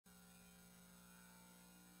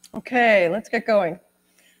Okay, let's get going.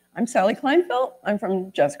 I'm Sally Kleinfeld. I'm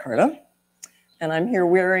from Jakarta, and I'm here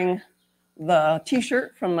wearing the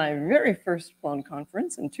t-shirt from my very first Plone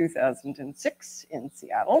conference in 2006 in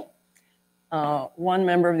Seattle. One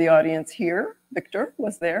member of the audience here, Victor,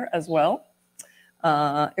 was there as well.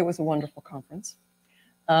 It was a wonderful conference.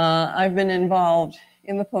 I've been involved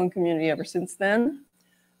in the Plone community ever since then.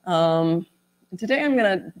 And today I'm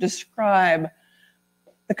going to describe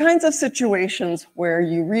the kinds of situations where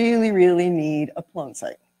you really, really need a Plone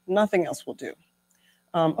site. Nothing else will do.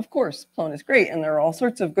 Of course, Plone is great, and there are all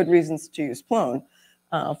sorts of good reasons to use Plone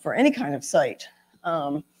for any kind of site.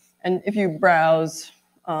 And if you browse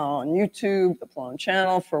on YouTube, the Plone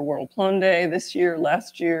channel for World Plone Day this year,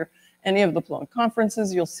 last year, any of the Plone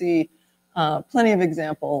conferences, you'll see plenty of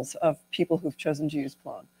examples of people who've chosen to use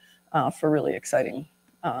Plone for really exciting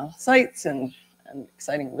sites and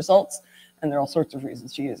exciting results. And there are all sorts of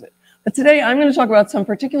reasons to use it. But today I'm going to talk about some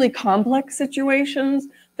particularly complex situations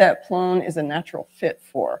that Plone is a natural fit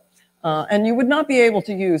for. And you would not be able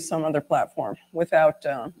to use some other platform without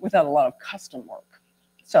a lot of custom work.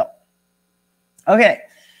 So, okay,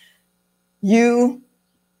 you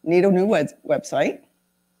need a new website.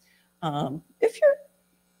 If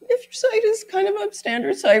your site is kind of a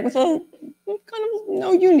standard site with kind of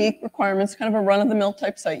no unique requirements, kind of a run-of-the-mill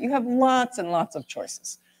type site, you have lots and lots of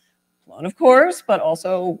choices. Plone, of course, but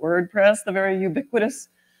also WordPress, the very ubiquitous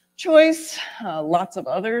choice. Lots of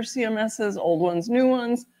other CMSs, old ones, new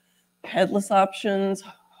ones, headless options,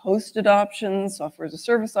 hosted options, software as a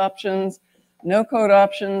service options, no-code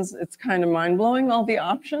options. It's kind of mind-blowing, all the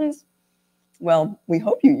options. Well, we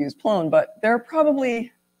hope you use Plone, but there are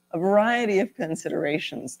probably a variety of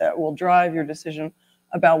considerations that will drive your decision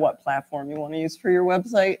about what platform you want to use for your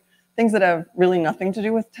website. Things that have really nothing to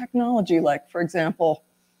do with technology, like, for example,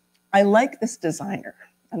 I like this designer,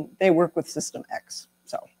 and they work with System X.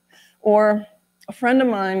 Or a friend of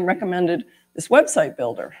mine recommended this website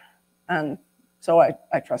builder, and so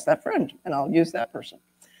I trust that friend, and I'll use that person.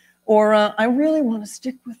 Or I really want to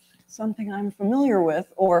stick with something I'm familiar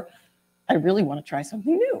with, or I really want to try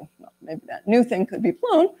something new. Well, maybe that new thing could be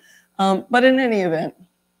Plone, but in any event,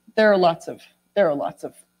 there are lots of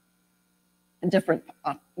different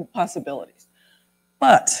possibilities.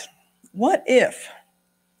 But what if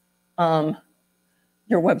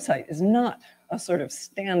your website is not a sort of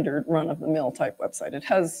standard run-of-the-mill type website? It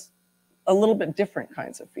has a little bit different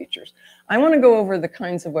kinds of features. I want to go over the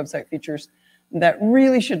kinds of website features that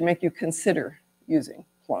really should make you consider using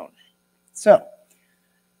Plone. So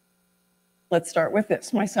let's start with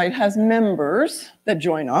this. My site has members that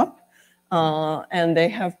join up, and they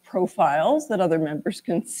have profiles that other members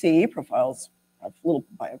can see. Profiles have little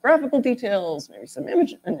biographical details, maybe some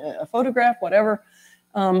image, a photograph, whatever.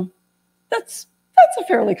 That's a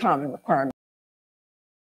fairly common requirement.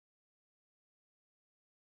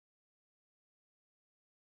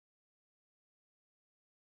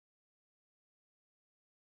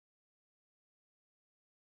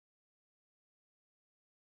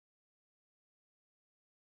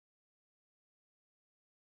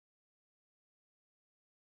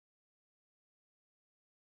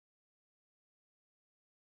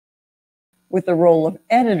 With the role of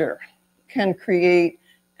editor, can create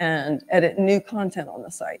and edit new content on the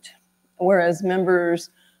site, whereas members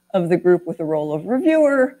of the group with the role of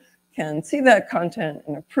reviewer can see that content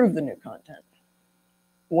and approve the new content.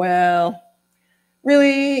 Well,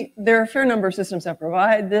 really, there are a fair number of systems that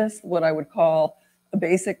provide this, what I would call a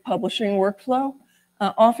basic publishing workflow.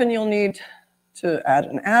 Often you'll need to add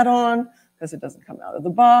an add-on because it doesn't come out of the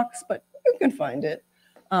box, but you can find it.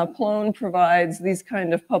 Plone provides these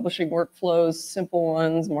kind of publishing workflows, simple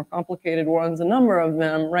ones, more complicated ones, a number of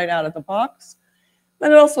them right out of the box.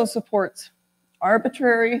 But it also supports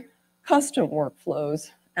arbitrary custom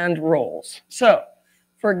workflows and roles. So,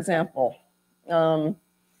 for example,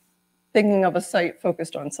 thinking of a site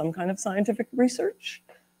focused on some kind of scientific research,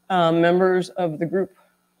 members of the group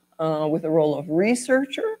with the role of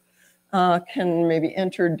researcher can maybe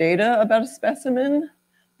enter data about a specimen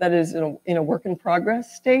that is in a work in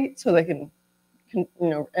progress state, so they can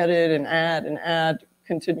edit and add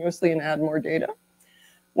continuously and add more data.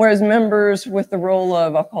 Whereas members with the role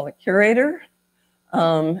of, I'll call it curator,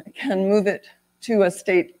 can move it to a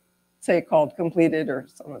state, say called completed or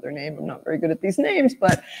some other name. I'm not very good at these names,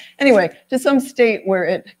 but anyway, to some state where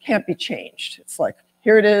it can't be changed. It's like,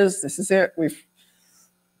 here it is, this is it, we've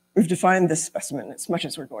defined this specimen as much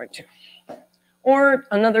as we're going to. Or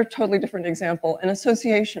another totally different example, an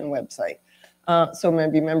association website. So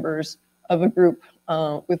maybe members of a group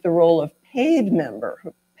with the role of paid member,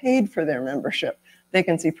 who paid for their membership, they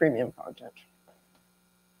can see premium content.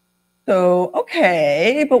 So,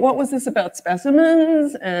 okay, but what was this about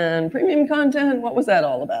specimens and premium content? What was that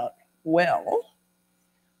all about? Well,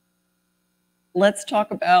 let's talk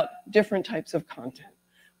about different types of content.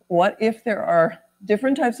 What if there are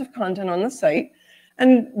different types of content on the site,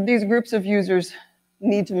 and these groups of users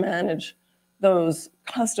need to manage those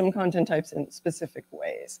custom content types in specific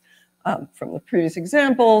ways? From the previous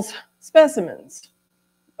examples, specimens,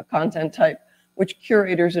 a content type which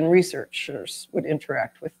curators and researchers would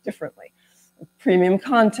interact with differently. Premium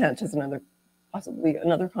content is possibly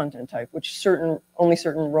another content type, which only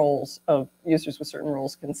certain roles of users with certain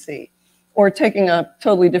roles can see. Or taking a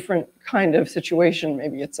totally different kind of situation,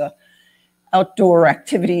 maybe it's a outdoor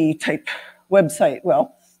activity type website.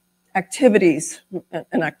 Well, activities,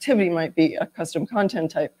 an activity might be a custom content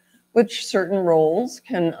type, which certain roles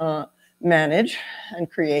can manage and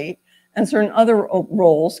create, and certain other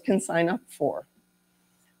roles can sign up for.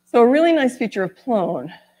 So a really nice feature of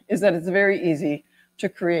Plone is that it's very easy to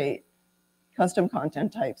create custom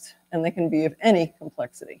content types, and they can be of any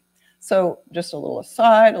complexity. So just a little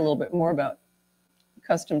aside, a little bit more about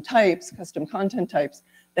custom types, custom content types.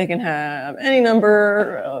 They can have any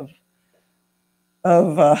number of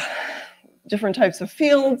different types of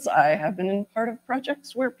fields. I have been in part of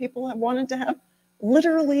projects where people have wanted to have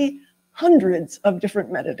literally hundreds of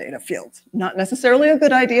different metadata fields. Not necessarily a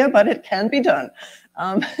good idea, but it can be done.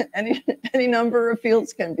 Any number of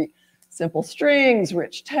fields can be simple strings,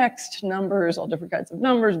 rich text, numbers, all different kinds of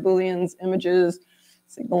numbers, Booleans, images,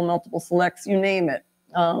 single, multiple selects, you name it.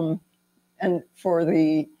 And for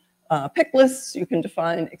the pick lists, you can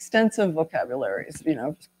define extensive vocabularies,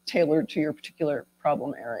 tailored to your particular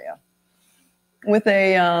problem area. With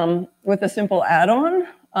a simple add-on,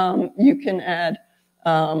 you can add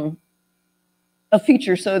a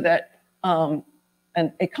feature so that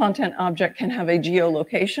a content object can have a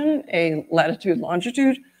geolocation, a latitude,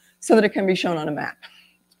 longitude, so that it can be shown on a map.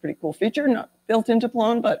 It's a pretty cool feature, not built into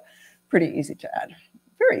Plone, but pretty easy to add.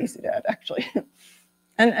 Very easy to add, actually.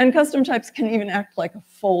 And custom types can even act like a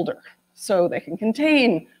folder. So they can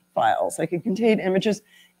contain files, they can contain images,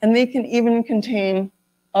 and they can even contain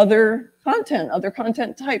other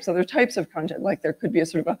content types, other types of content. Like there could be a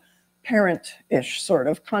sort of a parent-ish sort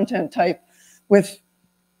of content type with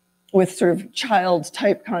sort of child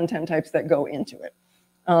type content types that go into it.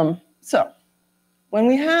 So when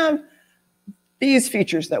we have these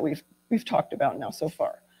features that we've talked about now so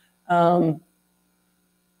far,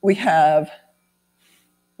 we have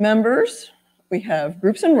members, we have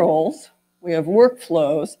groups and roles, we have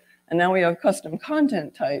workflows, and now we have custom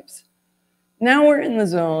content types. Now we're in the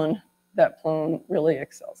zone that Plone really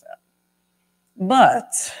excels at.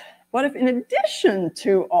 But what if in addition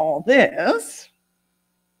to all this,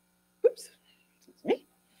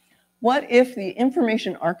 what if the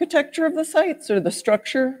information architecture of the site, sort of the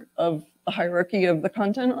structure of the hierarchy of the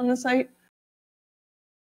content on the site,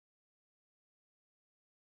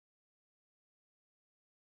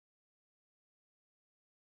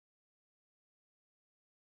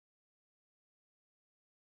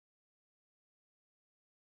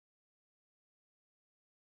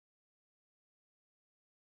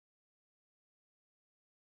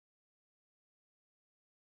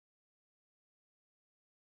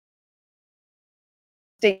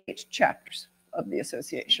 state chapters of the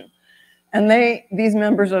association. And these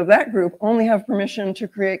members of that group only have permission to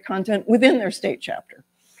create content within their state chapter,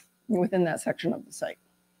 within that section of the site.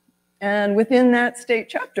 And within that state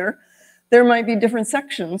chapter, there might be different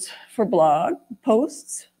sections for blog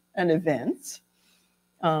posts and events.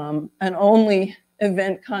 And only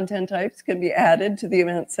event content types can be added to the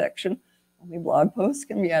event section. Only blog posts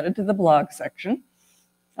can be added to the blog section.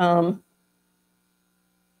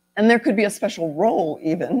 And there could be a special role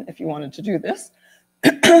even if you wanted to do this,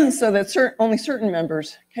 so that only certain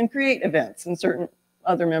members can create events and certain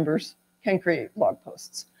other members can create blog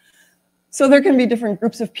posts. So there can be different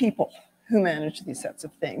groups of people who manage these sets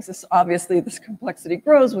of things. Obviously, this complexity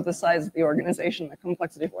grows with the size of the organization, the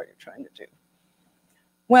complexity of what you're trying to do.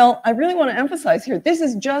 Well, I really want to emphasize here, this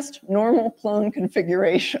is just normal Plone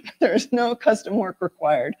configuration. There's no custom work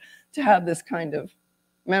required to have this kind of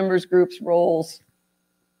members, groups, roles,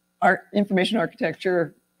 information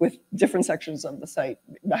architecture with different sections of the site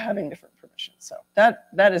having different permissions. So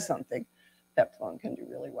that is something that Plone can do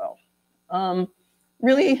really well.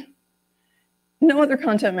 Really, no other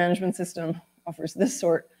content management system offers this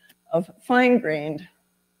sort of fine-grained,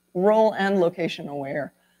 role and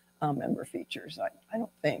location-aware member features. I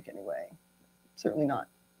don't think, anyway. Certainly not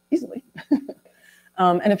easily.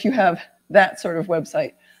 And if you have that sort of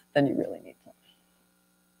website, then you really need Plone.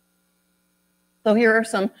 So here are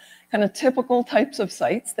some kind of typical types of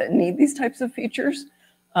sites that need these types of features.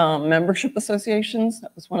 Membership associations,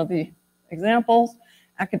 that was one of the examples.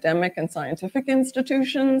 Academic and scientific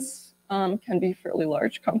institutions can be fairly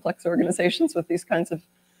large, complex organizations with these kinds of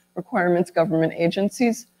requirements, government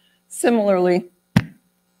agencies. Similarly,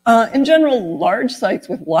 in general, large sites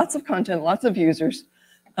with lots of content, lots of users,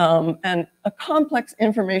 and a complex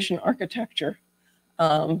information architecture.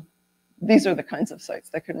 These are the kinds of sites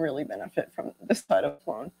that can really benefit from this side of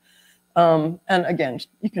Plone. And again,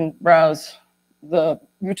 you can browse the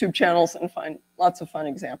YouTube channels and find lots of fun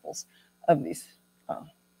examples of these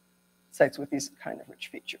sites with these kind of rich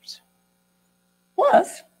features.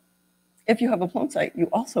 Plus, if you have a Plone site, you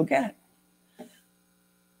also get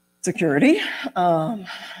security,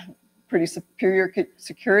 pretty superior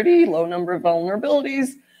security, low number of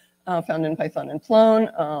vulnerabilities found in Python and Plone.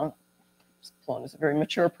 Plone is a very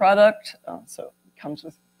mature product, so it comes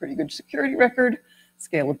with pretty good security record,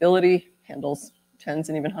 scalability, handles tens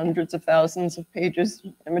and even hundreds of thousands of pages,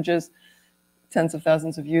 images, tens of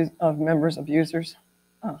thousands of members of users.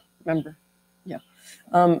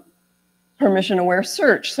 Permission-aware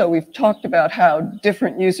search. So we've talked about how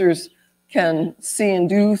different users can see and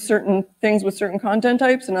do certain things with certain content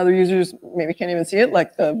types, and other users maybe can't even see it,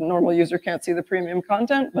 like the normal user can't see the premium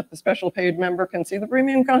content, but the special paid member can see the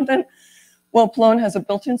premium content. Well, Plone has a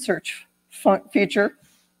built-in search feature,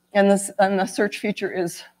 and the search feature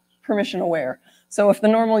is permission-aware. So if the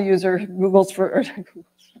normal user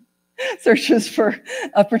searches for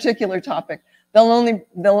a particular topic, they'll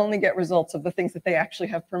only get results of the things that they actually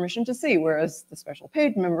have permission to see, whereas the special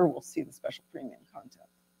paid member will see the special premium content.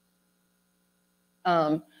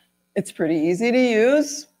 It's pretty easy to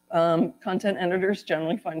use. Content editors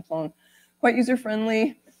generally find Plone quite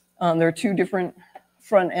user-friendly. There are two different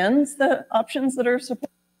front ends options that are supported.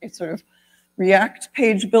 It's sort of React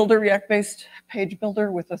page builder, React-based page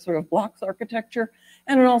builder with a sort of blocks architecture,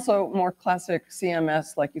 and also more classic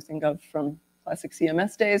CMS like you think of from classic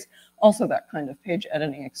CMS days, also that kind of page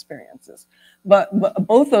editing experiences. But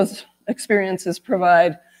both those experiences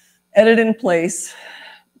provide edit in place.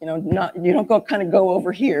 You don't go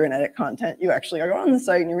over here and edit content. You actually are on the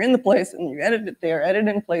site and you're in the place and you edit it there, edit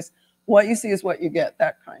in place. What you see is what you get,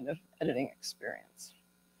 that kind of editing experience.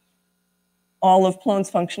 All of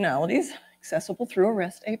Plone's functionalities accessible through a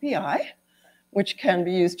REST API, which can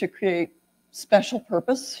be used to create special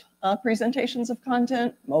purpose presentations of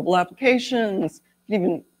content, mobile applications. You can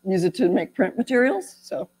even use it to make print materials,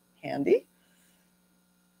 so handy.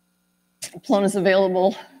 Plone is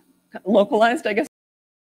available localized, I guess.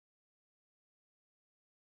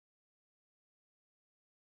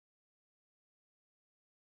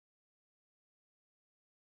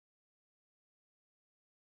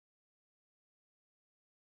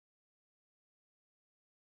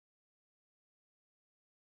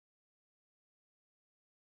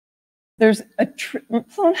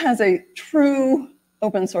 Plone has a true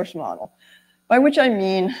open source model, by which I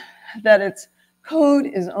mean that its code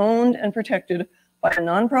is owned and protected by a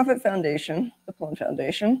nonprofit foundation, the Plone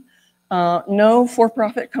Foundation. No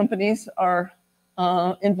for-profit companies are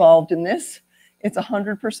involved in this. It's a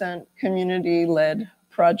 100% community-led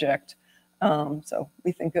project. So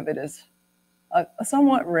we think of it as a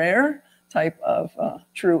somewhat rare type of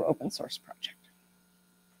true open source project.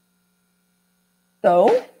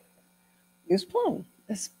 So use Plone,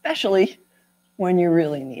 especially when you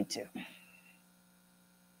really need to.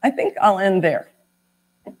 I think I'll end there.